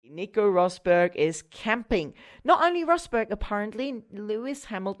Nico Rosberg is camping. Not only Rosberg, apparently, Lewis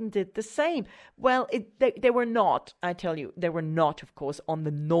Hamilton did the same. Well, they were not, I tell you, they were not, of course, on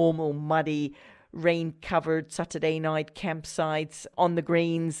the normal muddy, rain-covered Saturday night campsites on the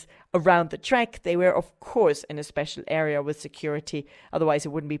greens around the track. They were, of course, in a special area with security. Otherwise, it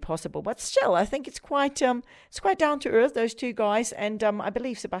wouldn't be possible. But still, I think it's quite down to earth. Those two guys, and I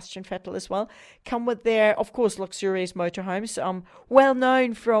believe Sebastian Vettel as well, come with their, of course, luxurious motorhomes. Well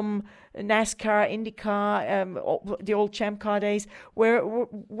known from NASCAR, IndyCar, the old Champ Car days, where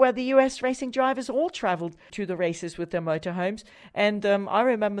the US racing drivers all traveled to the races with their motorhomes. And I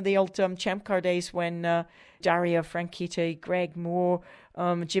remember the old Champ Car days when Dario Franchitti, Greg Moore,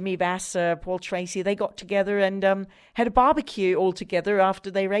 Jimmy Vasser, Paul Tracy, they got together and had a barbecue all together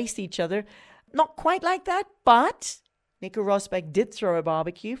after they raced each other. Not quite like that, but Nico Rosberg did throw a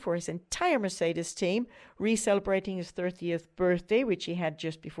barbecue for his entire Mercedes team, re-celebrating his 30th birthday, which he had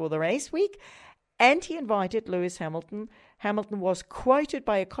just before the race week. And he invited Lewis Hamilton. Hamilton was quoted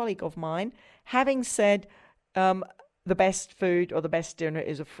by a colleague of mine having said, the best food or the best dinner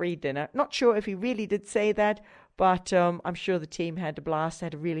is a free dinner. Not sure if he really did say that, but I'm sure the team had a blast,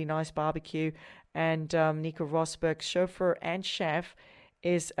 had a really nice barbecue. And Nico Rosberg's chauffeur and chef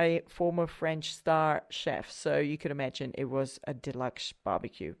is a former French star chef. So you could imagine it was a deluxe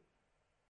barbecue.